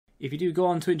If you do go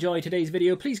on to enjoy today's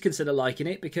video, please consider liking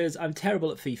it because I'm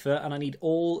terrible at FIFA and I need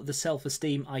all the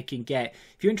self-esteem I can get.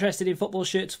 If you're interested in football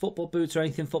shirts, football boots or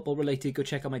anything football related, go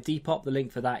check out my Depop. The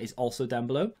link for that is also down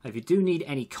below. If you do need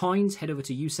any coins, head over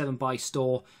to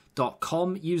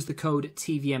u7buystore.com. Use the code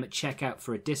TVM at checkout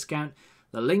for a discount.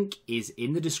 The link is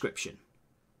in the description.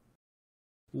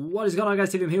 What is going on,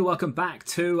 guys? TVM here. Welcome back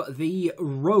to the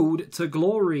Road to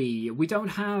Glory. We don't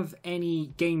have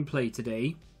any gameplay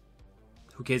today.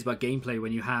 Who cares about gameplay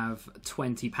when you have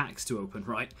 20 packs to open,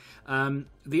 right?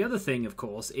 The other thing, of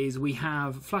course, is we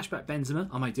have Flashback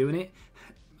Benzema. Am I doing it?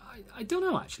 I don't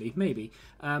know, actually. Maybe.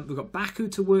 We've got Baku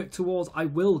to work towards. I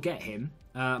will get him.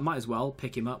 Might as well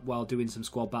pick him up while doing some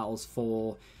squad battles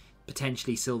for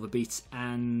potentially Silver Beats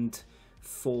and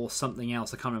for something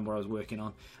else. I can't remember what I was working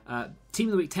on. Team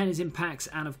of the Week 10 is in packs,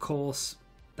 and of course,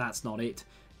 that's not it.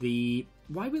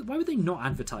 Why would they not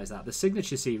advertise that? The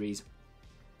Signature Series,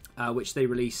 which they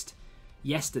released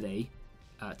yesterday,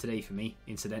 today for me,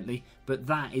 incidentally, but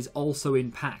that is also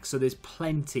in packs, so there's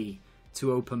plenty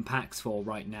to open packs for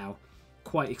right now.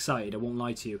 Quite excited, I won't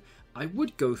lie to you. I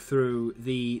would go through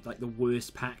the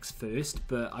worst packs first,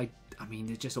 but I mean,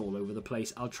 they're just all over the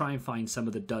place. I'll try and find some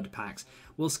of the dud packs.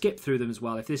 We'll skip through them as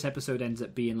well. If this episode ends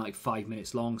up being like 5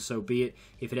 minutes long, so be it.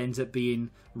 If it ends up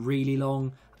being really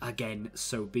long, again,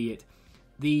 so be it.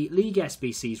 The League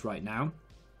SBCs right now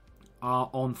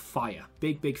are on fire.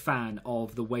 Big fan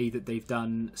of the way that they've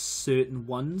done certain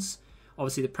ones.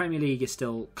 Obviously, the Premier League is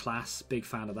still class. Big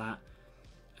fan of that.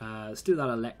 Let's do that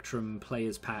Electrum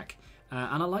Players Pack.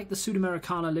 And I like the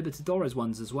Sudamericana Libertadores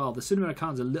ones as well. The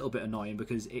Sudamericana's a little bit annoying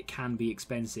because it can be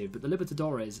expensive, but the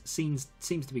Libertadores seems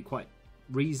to be quite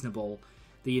reasonable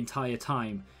the entire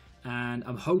time. And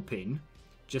I'm hoping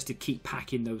just to keep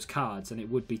packing those cards, and it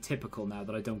would be typical now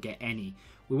that I don't get any.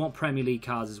 We want Premier League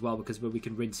cards as well because we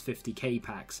can rinse 50k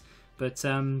packs. But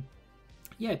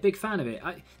yeah, big fan of it.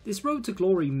 This Road to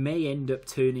Glory may end up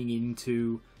turning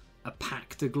into a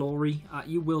pack to glory.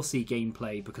 You will see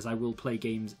gameplay because I will play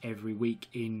games every week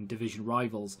in Division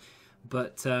Rivals.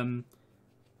 But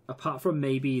apart from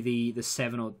maybe the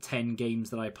 7 or 10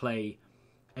 games that I play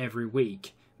every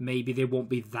week, maybe there won't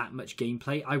be that much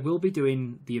gameplay. I will be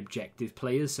doing the objective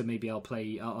players, so maybe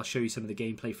I'll show you some of the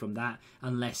gameplay from that,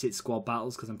 unless it's squad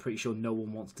battles, because I'm pretty sure no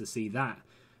one wants to see that.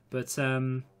 But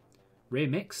rare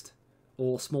mixed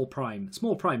or small prime?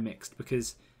 Small prime mixed,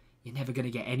 because you're never going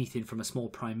to get anything from a small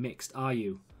prime mixed, are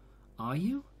you? Are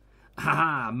you?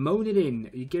 Haha, moan it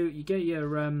in. You get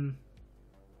your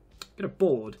get a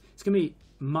board. It's going to be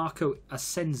Marco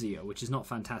Asensio, which is not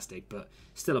fantastic, but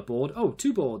still a board. Oh,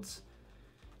 2 boards.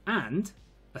 And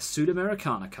a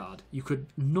Sudamericana card. You could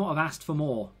not have asked for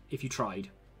more if you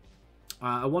tried.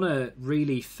 I want to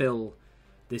really fill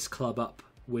this club up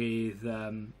with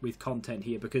content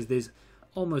here because there's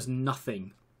almost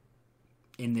nothing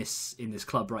in this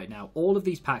club right now. All of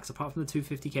these packs, apart from the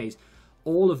 250Ks,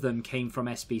 all of them came from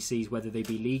SBCs, whether they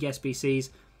be League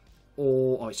SBCs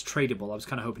or oh, it's tradable. I was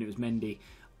kind of hoping it was Mendy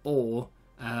or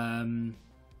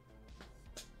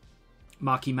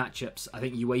marquee matchups. I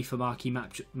think UEFA marquee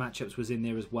matchups was in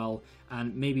there as well,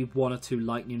 and maybe 1 or 2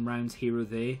 lightning rounds here or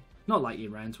there. Not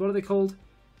lightning rounds. What are they called?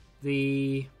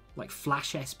 The like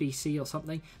Flash SBC or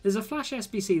something. There's a Flash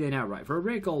SBC there now, right? For a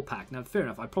rare gold pack. Now, fair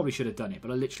enough. I probably should have done it,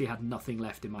 but I literally had nothing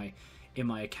left in my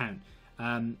account.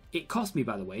 It cost me,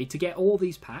 by the way, to get all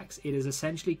these packs. It has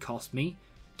essentially cost me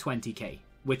 20k,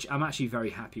 which I'm actually very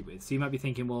happy with. So you might be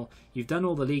thinking, well, you've done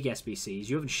all the League SBCs.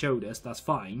 You haven't showed us. That's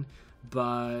fine.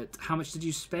 But how much did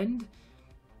you spend?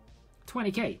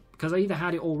 20k, because I either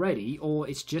had it already or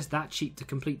it's just that cheap to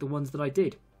complete the ones that I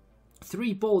did.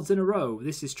 3 boards in a row.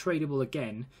 This is tradable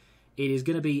again. It is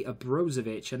going to be a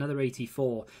Brozovic, another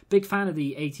 84. Big fan of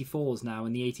the 84s now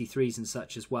and the 83s and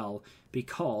such as well,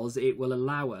 because it will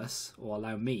allow us, or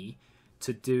allow me,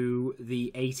 to do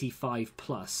the 85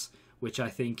 plus, which I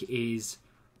think is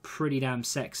pretty damn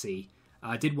sexy.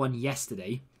 I did one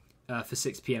yesterday for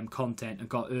 6 PM content and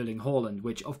got Erling Haaland,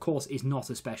 which of course is not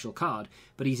a special card,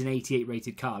 but he's an 88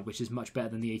 rated card, which is much better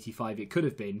than the 85 it could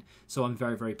have been, so I'm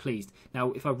very pleased.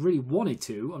 Now, if I really wanted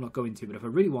to, I'm not going to, but if I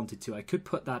really wanted to, I could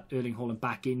put that Erling Haaland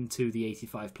back into the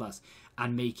 85 plus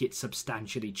and make it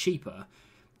substantially cheaper.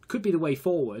 Could be the way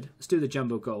forward. Let's do the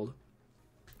Jumbo Gold.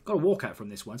 Got a walkout from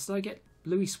this once. Did I get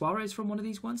Luis Suarez from one of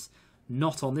these ones?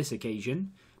 Not on this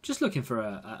occasion. Just looking for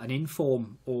an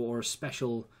inform or a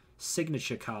special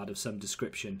signature card of some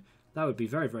description. That would be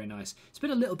very nice. It's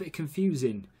been a little bit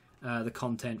confusing, the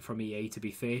content from EA, to be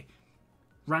fair.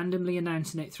 Randomly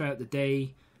announcing it throughout the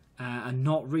day and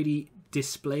not really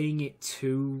displaying it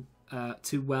too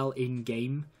well in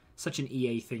game. Such an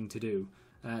EA thing to do.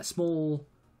 Small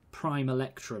Prime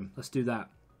Electrum. Let's do that.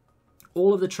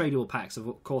 All of the tradable packs have,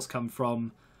 of course, come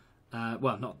from...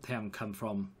 well, they haven't come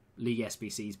from League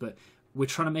SBCs, but we're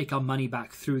trying to make our money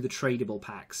back through the tradable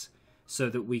packs so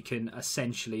that we can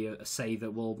essentially say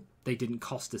that, well, they didn't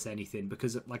cost us anything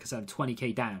because, like I said, I'm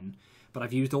 20k down, but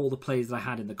I've used all the players that I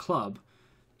had in the club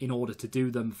in order to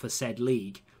do them for said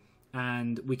league.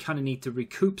 And we kind of need to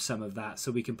recoup some of that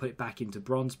so we can put it back into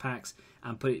bronze packs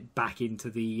and put it back into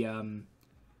the...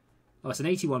 oh, it's an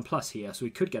 81 plus here, so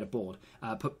we could get a board.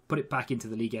 Put it back into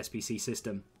the League SBC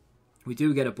system. We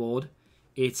do get a board.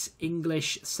 It's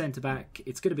English centre-back.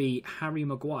 It's going to be Harry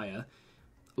Maguire.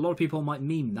 A lot of people might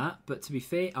meme that, but to be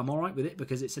fair, I'm alright with it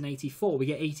because it's an 84. We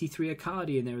get 83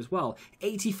 Icardi in there as well.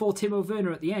 84 Timo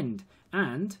Werner at the end.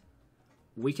 And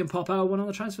we can pop our one on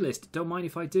the transfer list. Don't mind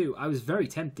if I do. I was very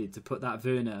tempted to put that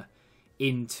Werner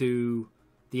into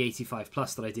the 85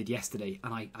 plus that I did yesterday,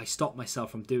 and I stopped myself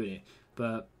from doing it.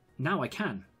 But now I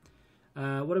can.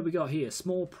 What have we got here?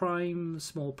 Small prime,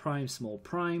 small prime, small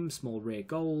prime, small rare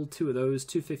gold, 2 of those,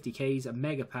 250Ks, a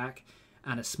mega pack,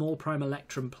 and a small prime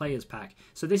Electrum players pack.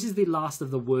 So this is the last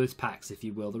of the worst packs, if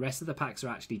you will. The rest of the packs are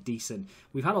actually decent.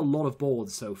 We've had a lot of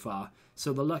boards so far,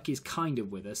 so the luck is kind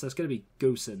of with us. That's going to be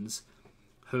Gosens,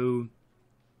 who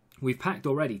we've packed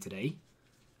already today,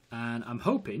 and I'm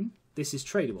hoping this is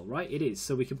tradable, right? It is,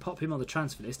 so we can pop him on the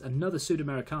transfer list, another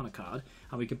Sudamericana card,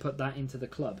 and we can put that into the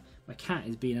club. My cat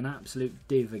is being an absolute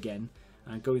div again,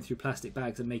 and going through plastic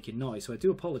bags and making noise, so I do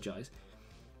apologise.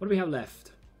 What do we have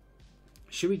left?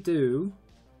 Should we do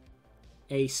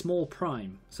a small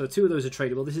prime? So 2 of those are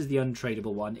tradable. This is the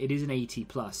untradable one. It is an 80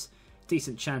 plus.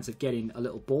 Decent chance of getting a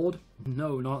little board.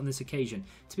 No, not on this occasion.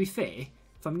 To be fair,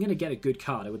 if I'm going to get a good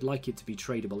card, I would like it to be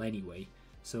tradable anyway.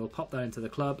 So we'll pop that into the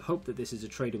club. Hope that this is a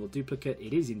tradable duplicate.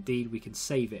 It is indeed. We can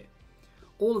save it.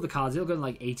 All of the cards, they'll go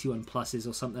like 81 pluses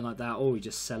or something like that, or we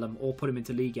just sell them, or put them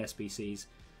into League SBCs.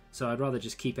 So I'd rather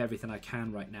just keep everything I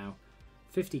can right now.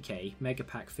 50k, Mega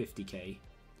Pack 50k,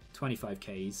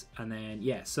 25ks, and then,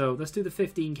 yeah, so let's do the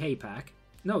 15k pack.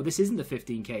 No, this isn't the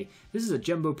 15k. This is a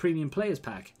Jumbo Premium Players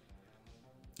pack.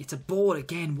 It's a board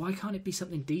again. Why can't it be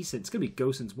something decent? It's going to be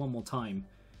Gosens one more time.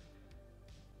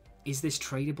 Is this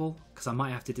tradable? Because I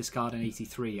might have to discard an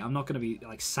 83. I'm not going to be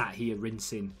like sat here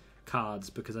rinsing cards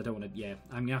because I don't want to... Yeah,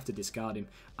 I'm going to have to discard him.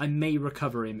 I may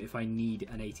recover him if I need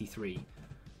an 83.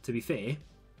 To be fair,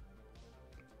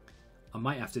 I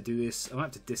might have to do this. I might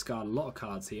have to discard a lot of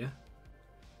cards here.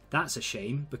 That's a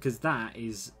shame because that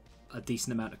is a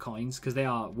decent amount of coins because they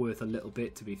are worth a little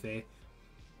bit, to be fair.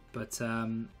 But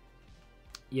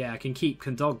yeah, I can keep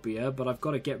Kondogbia, but I've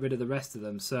got to get rid of the rest of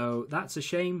them. So that's a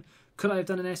shame. Could I have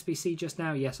done an SBC just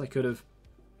now? Yes, I could have.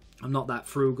 I'm not that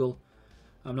frugal.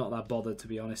 I'm not that bothered, to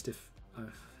be honest. If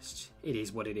it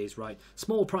is what it is, right?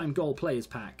 Small Prime Gold Players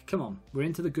Pack. Come on, we're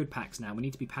into the good packs now. We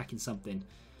need to be packing something.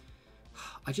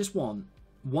 I just want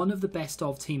one of the best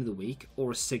of Team of the Week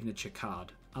or a signature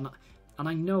card. And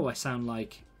I know I sound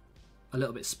like a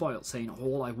little bit spoilt saying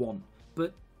all I want,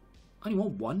 but I only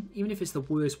want one, even if it's the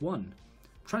worst one.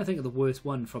 I'm trying to think of the worst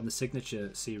one from the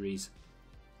signature series.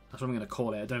 That's what I'm going to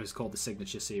call it. I don't know if it's called the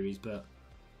signature series, but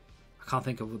I can't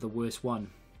think of the worst one.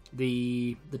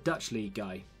 The Dutch League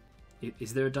guy.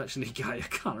 Is there a Dutch League guy? I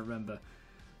can't remember.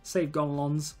 Save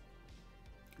Gonalons.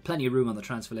 Plenty of room on the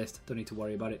transfer list. Don't need to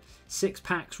worry about it. 6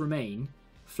 packs remain.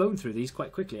 Flown through these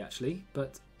quite quickly, actually,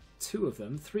 but 3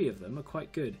 of them are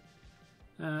quite good.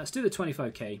 Let's do the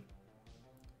 25k.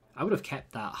 I would have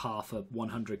kept that half of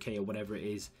 100k or whatever it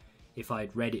is if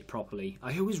I'd read it properly.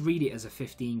 I always read it as a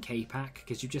 15k pack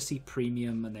because you just see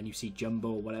premium and then you see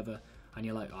jumbo or whatever and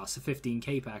you're like, oh, it's a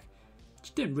 15k pack.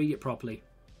 Just didn't read it properly.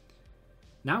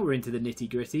 Now we're into the nitty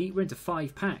gritty. We're into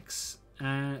 5 packs.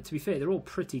 To be fair, they're all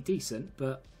pretty decent,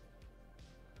 but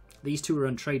these 2 are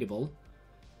untradeable.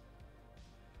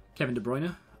 Kevin De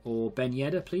Bruyne or Ben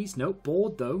Yedder, please. Nope,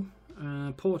 board though.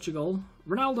 Portugal.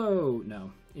 Ronaldo!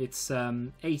 No, it's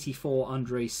 84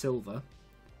 Andre Silva,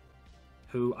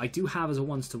 who I do have as a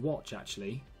ones to watch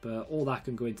actually, but all that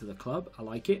can go into the club. I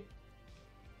like it.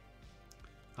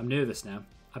 I'm nervous now.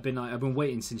 I've been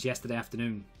waiting since yesterday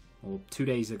afternoon or 2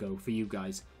 days ago for you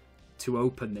guys to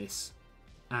open this,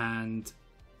 and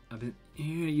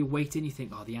you're waiting. You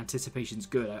think, oh, the anticipation's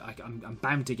good. I'm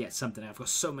bound to get something. I've got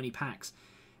so many packs.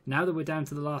 Now that we're down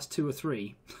to the last 2 or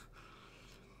 3,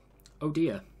 oh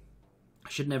dear. I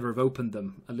should never have opened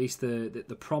them. At least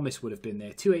the promise would have been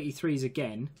there. 283s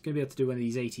again. Going to be able to do one of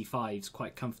these 85s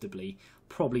quite comfortably.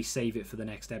 Probably save it for the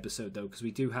next episode though, because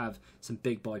we do have some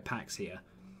big boy packs here.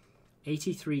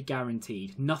 83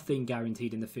 guaranteed. Nothing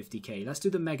guaranteed in the 50k. Let's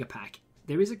do the mega pack.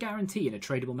 There is a guarantee in a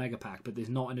tradable mega pack, but there's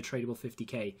not in a tradable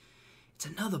 50k. It's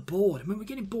another board. I mean, we're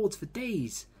getting boards for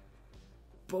days.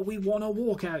 but we want a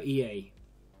walkout, EA.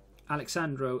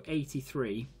 Alexandro,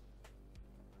 83.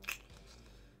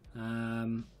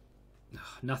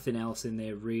 Nothing else in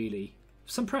there, really.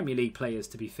 Some Premier League players,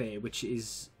 to be fair, which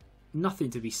is nothing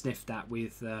to be sniffed at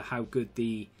with how good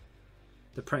the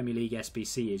Premier League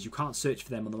SBC is. You can't search for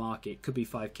them on the market. Could be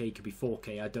 5k, could be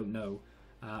 4k, I don't know.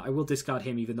 I will discard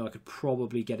him, even though I could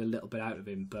probably get a little bit out of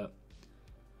him, but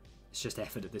it's just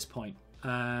effort at this point.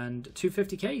 And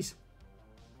 250ks.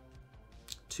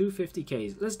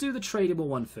 250ks. Let's do the tradable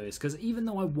one first, because even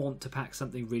though I want to pack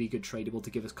something really good tradable to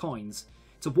give us coins,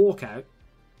 it's a walkout.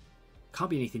 Can't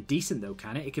be anything decent though,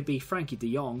 can it? It could be Frankie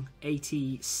de Jong,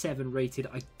 87 rated.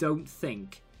 I don't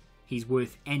think he's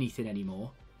worth anything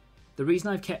anymore. The reason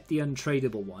I've kept the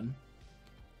untradeable one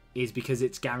is because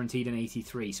it's guaranteed an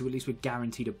 83, so at least we're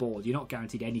guaranteed a board. You're not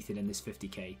guaranteed anything in this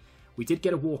 50k. We did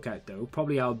get a walkout though,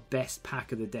 probably our best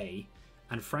pack of the day,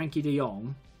 and Frankie de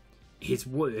Jong is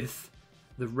worth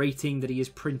the rating that he is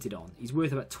printed on. He's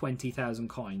worth about 20,000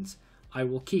 coins. I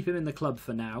will keep him in the club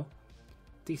for now.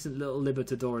 Decent little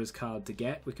Libertadores card to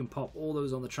get. We can pop all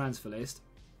those on the transfer list.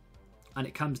 And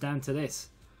it comes down to this.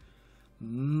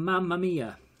 Mamma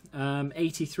mia.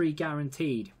 83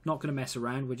 guaranteed. Not going to mess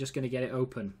around. We're just going to get it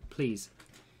open. Please.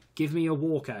 Give me a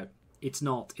walkout. It's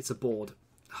not. It's a board.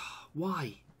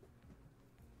 Why?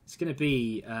 It's going to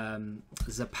be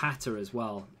Zapata as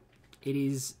well.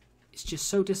 It's just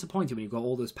so disappointing when you've got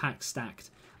all those packs stacked.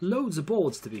 Loads of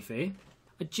boards, to be fair.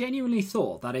 I genuinely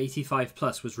thought that 85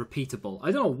 plus was repeatable.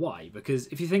 I don't know why, because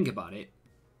if you think about it,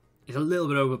 it's a little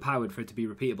bit overpowered for it to be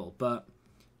repeatable. But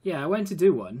yeah, I went to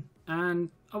do one,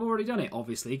 and I've already done it,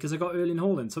 obviously, because I got Erling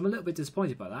Haaland, so I'm a little bit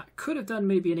disappointed by that. Could have done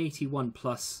maybe an 81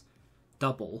 plus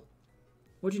double.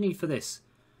 What do you need for this?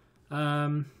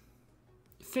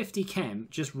 50 chem,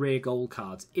 just rare gold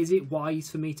cards. Is it wise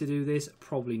for me to do this?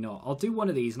 Probably not. I'll do one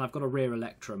of these, and I've got a rare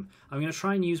Electrum. I'm going to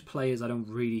try and use players I don't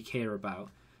really care about.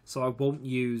 So I won't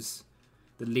use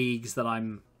the leagues that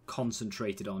I'm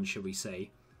concentrated on, shall we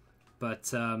say. But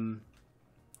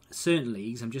certain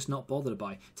leagues I'm just not bothered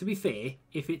by. To be fair,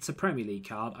 if it's a Premier League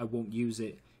card, I won't use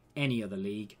it any other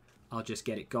league. I'll just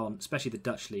get it gone, especially the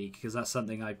Dutch league, because that's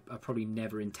something I probably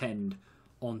never intend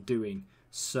on doing.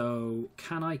 So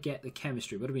can I get the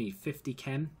chemistry? What do we need? 50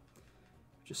 chem?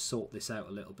 Just sort this out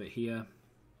a little bit here.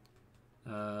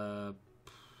 I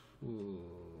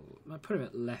put him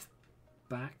at left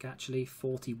back, actually.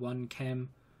 41 chem.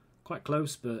 Quite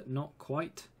close, but not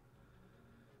quite.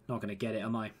 Not going to get it,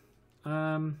 am I?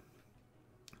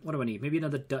 What do I need? Maybe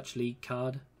another Dutch league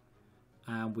card,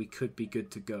 and we could be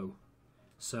good to go.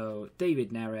 So David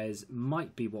Neres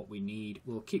might be what we need.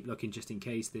 We'll keep looking just in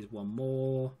case there's one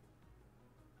more.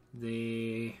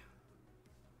 There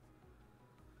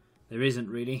isn't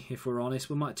really, if we're honest.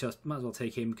 We might as well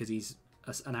take him because he's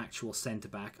an actual centre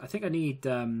back. I think I need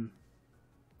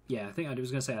yeah, I think I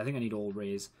was going to say I think I need all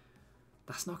rares.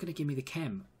 That's not going to give me the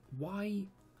chem. Why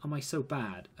am I so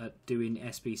bad at doing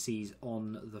SBCs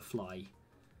on the fly?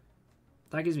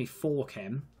 That gives me 4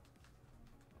 chem.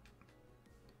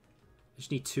 I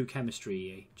just need 2 chemistry,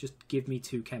 EA. Just give me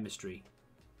 2 chemistry.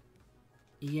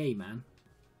 EA, man.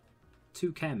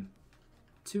 2 chem.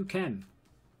 2 chem.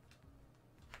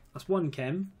 That's 1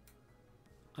 chem.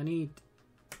 I need...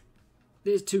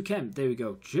 There's 2 chem. There we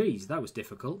go. Jeez, that was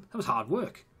difficult. That was hard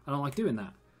work. I don't like doing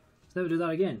that. Let's never do that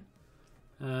again.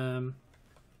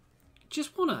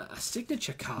 Just want a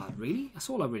signature card, really.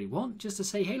 That's all I really want. Just to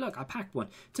say, hey, look, I packed one.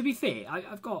 To be fair,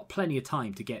 I've got plenty of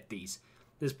time to get these.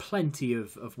 There's plenty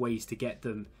of ways to get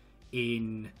them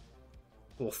in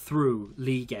or through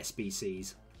League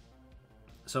SBCs.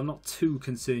 So I'm not too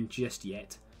concerned just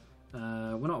yet.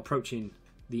 We're not approaching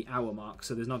the hour mark,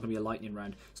 so there's not going to be a lightning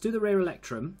round. Let's do the rare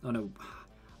Electrum. Oh no,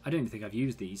 I don't even think I've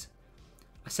used these.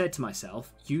 I said to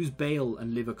myself, use Bale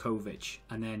and Livakovic,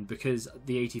 and then because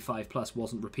the 85 plus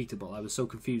wasn't repeatable, I was so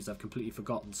confused I've completely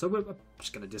forgotten. So we're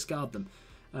just going to discard them.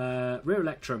 Rare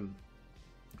Electrum,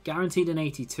 guaranteed an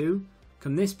 82.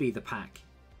 Can this be the pack?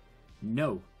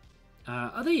 No.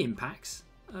 Are they in packs?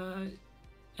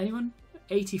 Anyone?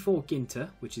 84 Ginter,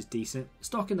 which is decent.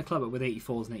 Stock in the club with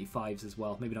 84s and 85s as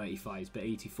well. Maybe not 85s, but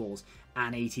 84s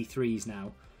and 83s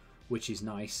now, which is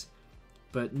nice.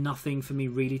 But nothing for me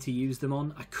really to use them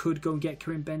on. I could go and get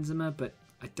Karim Benzema, but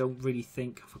I don't really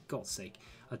think, for God's sake,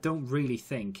 I don't really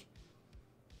think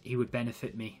he would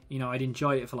benefit me. You know, I'd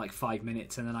enjoy it for like 5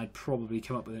 minutes and then I'd probably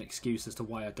come up with an excuse as to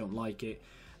why I don't like it.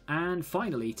 And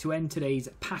finally, to end today's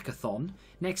packathon,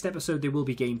 next episode there will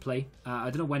be gameplay. I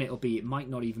don't know when it'll be. It might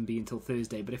not even be until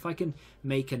Thursday. But if I can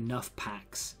make enough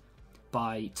packs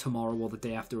by tomorrow or the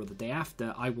day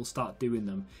after, I will start doing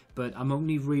them. But I'm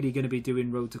only really going to be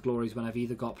doing Road to Glories when I've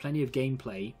either got plenty of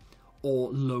gameplay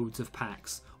or loads of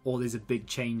packs, or there's a big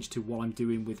change to what I'm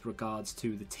doing with regards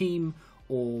to the team,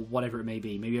 or whatever it may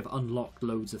be. Maybe I've unlocked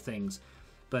loads of things.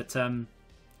 But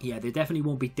yeah, there definitely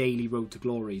won't be daily Road to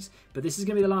Glories. But this is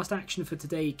going to be the last action for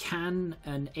today. Can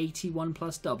an 81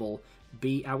 plus double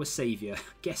be our saviour?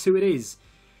 Guess who it is?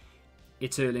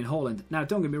 It's Erling Haaland. Now,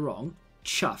 don't get me wrong,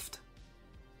 chuffed.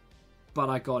 But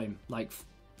I got him, like,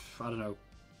 I don't know,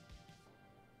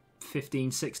 15,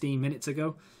 16 minutes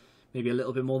ago. Maybe a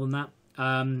little bit more than that.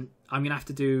 I'm going to have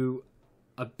to do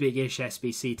a big-ish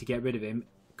SBC to get rid of him.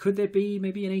 Could there be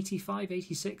maybe an 85,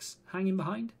 86 hanging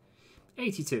behind?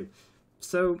 82.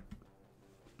 So,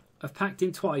 I've packed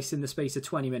him twice in the space of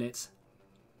 20 minutes.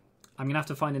 I'm going to have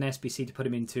to find an SBC to put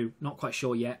him into. Not quite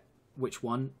sure yet which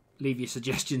one. Leave your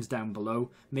suggestions down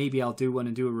below. Maybe I'll do one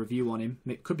and do a review on him.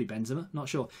 It could be Benzema, not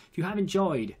sure. If you have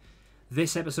enjoyed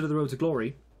this episode of The Road to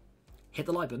Glory, hit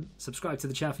the like button, subscribe to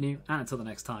the channel for new, and until the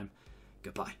next time,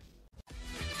 goodbye.